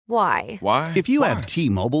Why? Why? If you have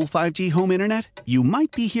T-Mobile 5G home internet, you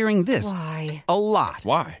might be hearing this Why? a lot.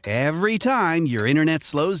 Why? Every time your internet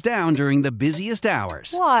slows down during the busiest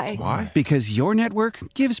hours. Why? Why? Because your network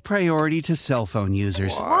gives priority to cell phone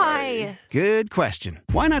users. Why? Good question.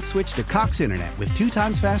 Why not switch to Cox Internet with 2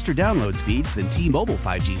 times faster download speeds than T-Mobile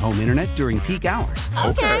 5G home internet during peak hours?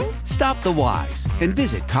 Okay. Stop the whys and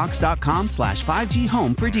visit cox.com/5G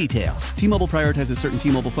home for details. T-Mobile prioritizes certain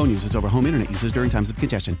T-Mobile phone users over home internet users during times of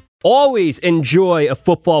congestion. Always enjoy a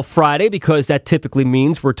Football Friday because that typically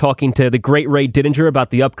means we're talking to the great Ray Didinger about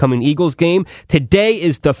the upcoming Eagles game. Today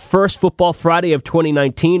is the first Football Friday of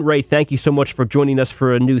 2019. Ray, thank you so much for joining us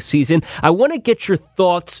for a new season. I want to get your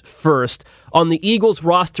thoughts first on the Eagles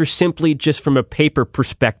roster simply just from a paper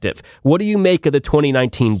perspective. What do you make of the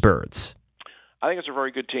 2019 Birds? I think it's a very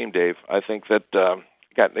good team, Dave. I think that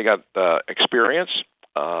they got experience.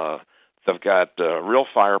 They've got real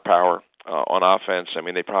firepower. On offense, I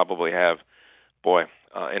mean, they probably have,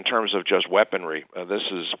 in terms of just weaponry, this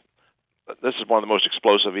is one of the most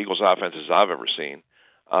explosive Eagles offenses I've ever seen.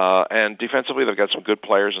 And defensively, they've got some good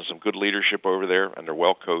players and some good leadership over there, and they're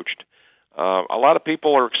well coached. A lot of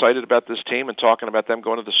people are excited about this team and talking about them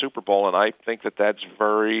going to the Super Bowl, and I think that that's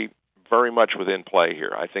very, very much within play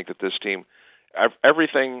here. I think that this team, every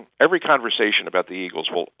conversation about the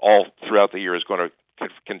Eagles will all throughout the year is going to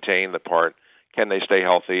contain the part. Can they stay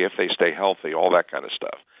healthy? If they stay healthy, all that kind of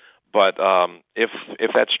stuff. But if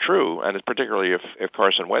that's true, and particularly if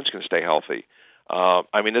Carson Wentz can stay healthy,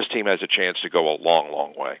 I mean, this team has a chance to go a long,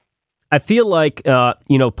 long way. I feel like,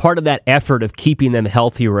 part of that effort of keeping them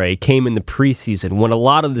healthy, Ray, came in the preseason when a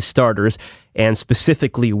lot of the starters, and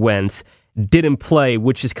specifically Wentz, didn't play,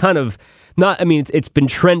 which is kind of not, I mean, it's been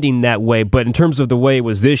trending that way, but in terms of the way it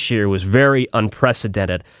was this year, it was very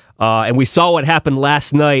unprecedented. And we saw what happened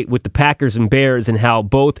last night with the Packers and Bears and how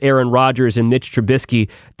both Aaron Rodgers and Mitch Trubisky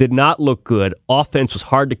did not look good. Offense was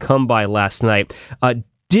hard to come by last night.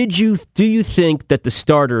 Do you think that the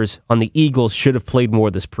starters on the Eagles should have played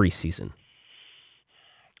more this preseason?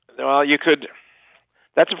 Well, you could.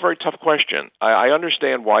 That's a very tough question. I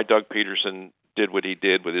understand why Doug Peterson did what he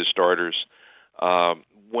did with his starters.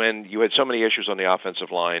 When you had so many issues on the offensive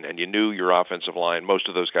line and you knew your offensive line, most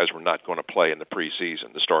of those guys were not going to play in the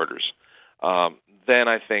preseason, the starters, then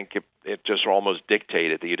I think it just almost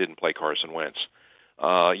dictated that you didn't play Carson Wentz.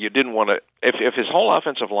 You didn't want to, if his whole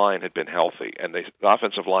offensive line had been healthy and the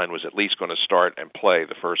offensive line was at least going to start and play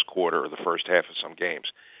the first quarter or the first half of some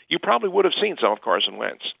games, you probably would have seen some of Carson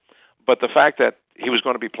Wentz. But the fact that he was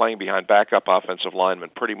going to be playing behind backup offensive linemen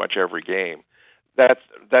pretty much every game,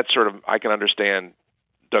 that's sort of, I can understand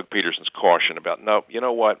Doug Peterson's caution about, no, you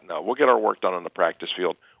know what? No, we'll get our work done on the practice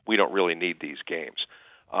field. We don't really need these games.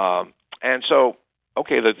 And so,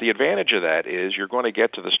 okay, the advantage of that is you're going to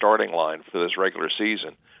get to the starting line for this regular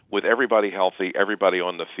season with everybody healthy, everybody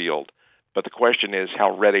on the field. But the question is,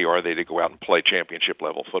 how ready are they to go out and play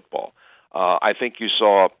championship-level football? I think you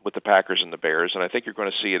saw with the Packers and the Bears, and I think you're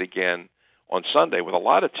going to see it again on Sunday with a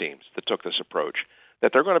lot of teams that took this approach,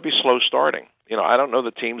 that they're going to be slow starting. You know, I don't know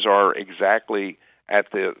that teams are exactly at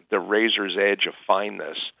the razor's edge of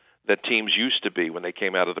fineness that teams used to be when they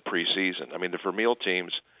came out of the preseason. I mean, the Vermeil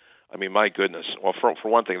teams, I mean, my goodness. Well, for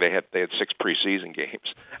one thing, they had 6 preseason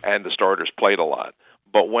games, and the starters played a lot.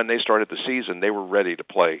 But when they started the season, they were ready to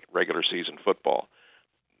play regular season football.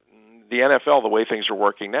 The NFL, the way things are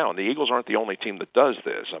working now, and the Eagles aren't the only team that does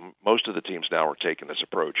this. Most of the teams now are taking this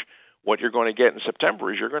approach. What you're going to get in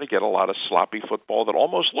September is you're going to get a lot of sloppy football that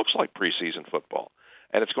almost looks like preseason football.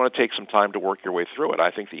 And it's going to take some time to work your way through it.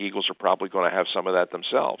 I think the Eagles are probably going to have some of that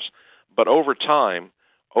themselves. But over time,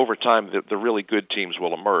 the really good teams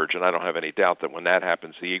will emerge, and I don't have any doubt that when that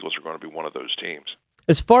happens, the Eagles are going to be one of those teams.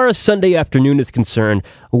 As far as Sunday afternoon is concerned,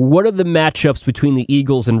 what are the matchups between the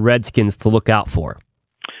Eagles and Redskins to look out for?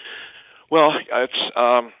 Well, it's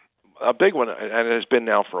a big one, and it has been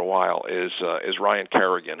now for a while, is Ryan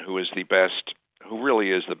Kerrigan, who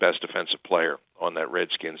really is the best defensive player on that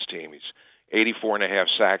Redskins team. He's 84.5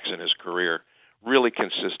 sacks in his career, really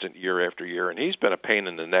consistent year after year, and he's been a pain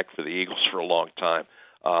in the neck for the Eagles for a long time.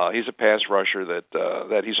 He's a pass rusher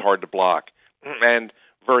that he's hard to block, and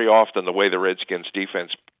very often the way the Redskins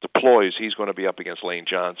defense deploys, he's going to be up against Lane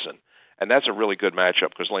Johnson, and that's a really good matchup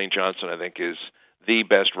because Lane Johnson, I think, is the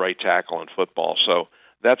best right tackle in football. So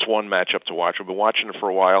that's one matchup to watch. We've been watching it for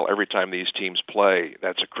a while. Every time these teams play,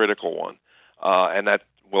 that's a critical one, and that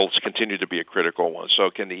will continue to be a critical one. So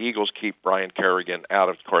can the Eagles keep Ryan Kerrigan out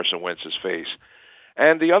of Carson Wentz's face?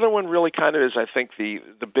 And the other one really kind of is, I think, the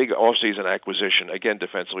big offseason acquisition, again,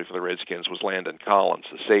 defensively for the Redskins, was Landon Collins,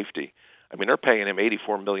 the safety. I mean, they're paying him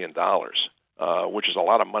 $84 million, which is a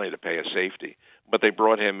lot of money to pay a safety. but they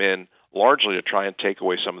brought him in largely to try and take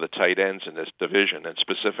away some of the tight ends in this division, and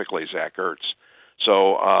specifically Zach Ertz.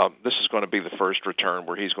 So this is going to be the first return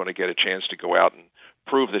where he's going to get a chance to go out and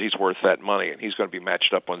prove that he's worth that money, and he's going to be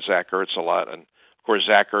matched up on Zach Ertz a lot. And of course,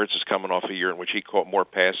 Zach Ertz is coming off a year in which he caught more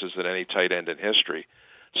passes than any tight end in history.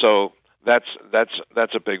 So that's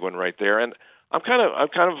a big one right there. And I'm kind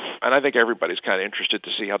of, and I think everybody's kind of interested to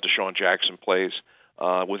see how Deshaun Jackson plays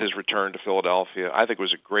with his return to Philadelphia. I think it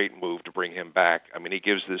was a great move to bring him back. I mean, he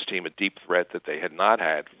gives this team a deep threat that they had not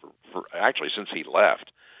had for actually since he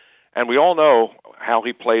left. And we all know how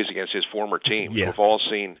he plays against his former team. Yeah. We've all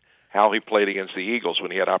seen how he played against the Eagles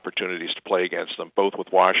when he had opportunities to play against them, both with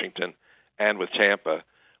Washington and with Tampa.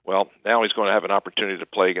 Well, now he's going to have an opportunity to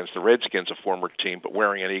play against the Redskins, a former team, but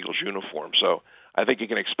wearing an Eagles uniform. So I think you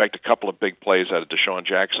can expect a couple of big plays out of Deshaun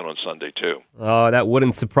Jackson on Sunday, too. Oh, that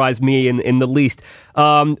wouldn't surprise me in the least.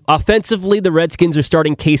 Offensively, the Redskins are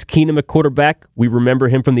starting Case Keenum at quarterback. We remember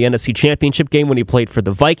him from the NFC Championship game when he played for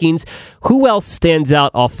the Vikings. Who else stands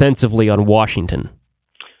out offensively on Washington?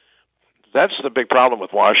 That's the big problem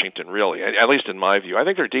with Washington, really, at least in my view. I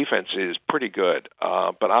think their defense is pretty good,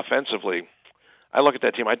 but offensively, I look at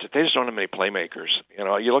that team, they just don't have many playmakers. You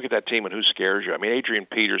know, you look at that team and who scares you. I mean, Adrian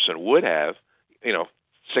Peterson would have,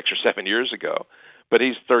 6 or 7 years ago, but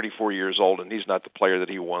he's 34 years old and he's not the player that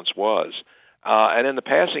he once was. And in the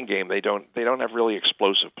passing game, they don't have really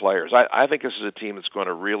explosive players. I think this is a team that's going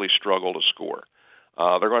to really struggle to score.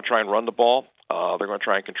 They're going to try and run the ball. They're going to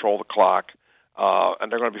try and control the clock.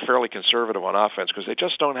 And they're going to be fairly conservative on offense because they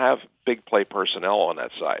just don't have big play personnel on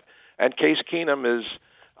that side. And Case Keenum is,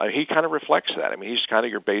 he kind of reflects that. I mean, he's kind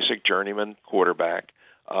of your basic journeyman quarterback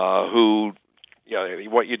who,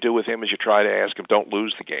 what you do with him is you try to ask him, don't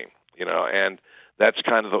lose the game, and that's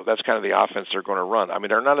kind of the offense they're going to run. I mean,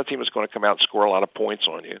 they're not a team that's going to come out and score a lot of points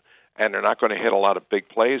on you, and they're not going to hit a lot of big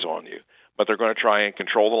plays on you, but they're going to try and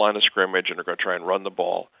control the line of scrimmage, and they're going to try and run the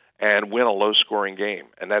ball and win a low-scoring game.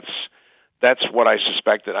 And that's what I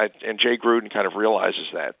suspected. And Jay Gruden kind of realizes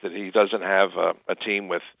that he doesn't have a team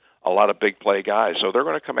with a lot of big play guys. So they're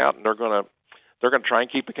going to come out and they're going to try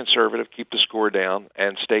and keep it conservative, keep the score down,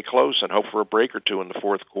 and stay close and hope for a break or two in the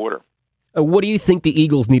fourth quarter. What do you think the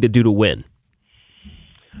Eagles need to do to win?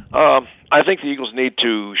 I think the Eagles need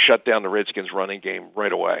to shut down the Redskins' running game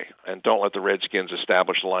right away, and don't let the Redskins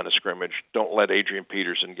establish the line of scrimmage. Don't let Adrian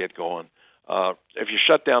Peterson get going. If you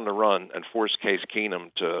shut down the run and force Case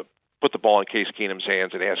Keenum to put the ball in Case Keenum's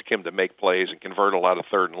hands and ask him to make plays and convert a lot of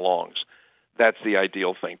third and longs, that's the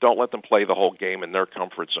ideal thing. Don't let them play the whole game in their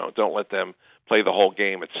comfort zone. Don't let them play the whole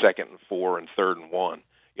game at 2nd and 4 and 3rd and 1.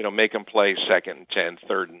 Make them play 2nd and 10,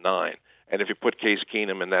 3rd and 9. And if you put Case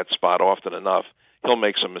Keenum in that spot often enough, he'll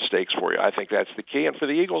make some mistakes for you. I think that's the key. And for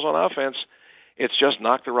the Eagles on offense, it's just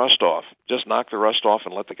knock the rust off. Just knock the rust off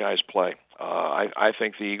and let the guys play. I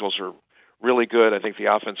think the Eagles are really good. I think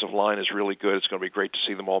the offensive line is really good. It's going to be great to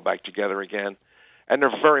see them all back together again. And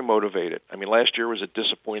they're very motivated. I mean, last year was a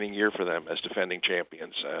disappointing year for them as defending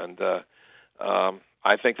champions. And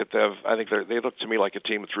I think that they look to me like a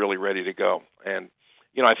team that's really ready to go. And,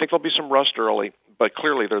 I think there'll be some rust early, but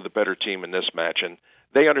clearly they're the better team in this match. And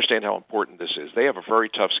they understand how important this is. They have a very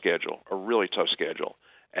tough schedule, a really tough schedule.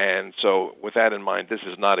 And so with that in mind, this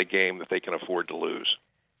is not a game that they can afford to lose.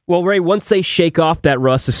 Well, Ray, once they shake off that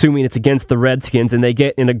rust, assuming it's against the Redskins, and they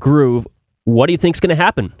get in a groove, what do you think's going to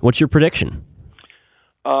happen? What's your prediction?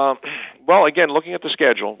 Well, again, looking at the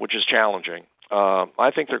schedule, which is challenging,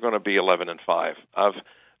 I think they're going to be 11-5.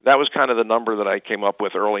 That was kind of the number that I came up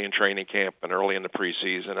with early in training camp and early in the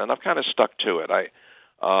preseason, and I've kind of stuck to it. I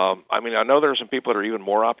know there are some people that are even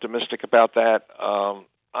more optimistic about that,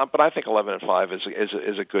 but I think 11-5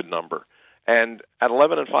 is a good number. And at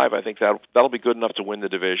 11-5, I think that'll be good enough to win the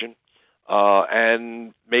division,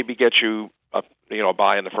 and maybe get you a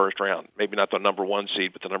bye in the first round. Maybe not the number 1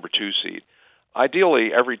 seed, but the number 2 seed.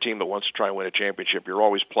 Ideally, every team that wants to try and win a championship, you're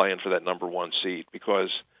always playing for that number 1 seed because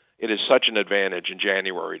it is such an advantage in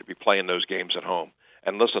January to be playing those games at home.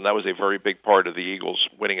 And listen, that was a very big part of the Eagles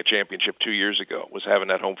winning a championship 2 years ago, was having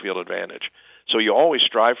that home field advantage. So you always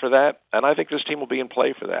strive for that, and I think this team will be in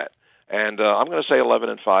play for that. And I'm going to say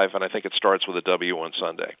 11-5, and I think it starts with a W on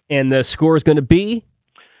Sunday. And the score is going to be?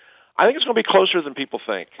 I think it's going to be closer than people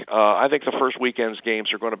think. I think the first weekend's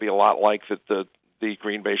games are going to be a lot like the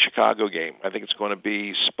Green Bay-Chicago game. I think it's going to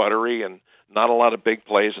be sputtery and not a lot of big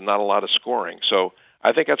plays and not a lot of scoring. So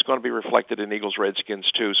I think that's going to be reflected in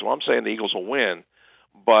Eagles-Redskins too. So I'm saying the Eagles will win,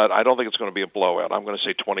 but I don't think it's going to be a blowout. I'm going to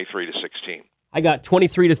say 23-16. I got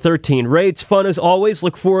 23-13. Ray, it's fun as always.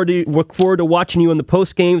 Look forward to watching you in the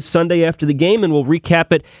post game Sunday after the game, and we'll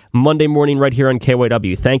recap it Monday morning right here on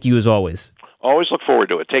KYW. Thank you as always. Always look forward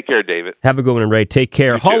to it. Take care, David. Have a good one, Ray. Take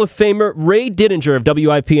care. Hall of Famer Ray Didinger of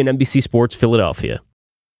WIP and NBC Sports Philadelphia.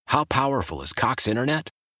 How powerful is Cox Internet?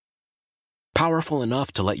 Powerful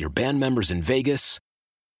enough to let your band members in Vegas,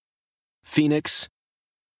 Phoenix,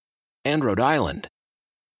 and Rhode Island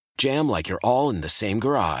jam like you're all in the same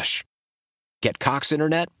garage. Get Cox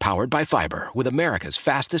Internet powered by fiber with America's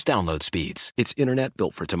fastest download speeds. It's internet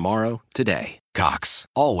built for tomorrow, today. Cox,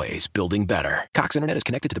 always building better. Cox Internet is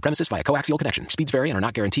connected to the premises via coaxial connection. Speeds vary and are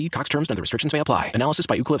not guaranteed. Cox terms and other restrictions may apply. Analysis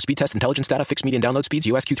by Ookla of Speed Test Intelligence data. Fixed median download speeds.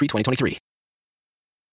 US Q3 2023.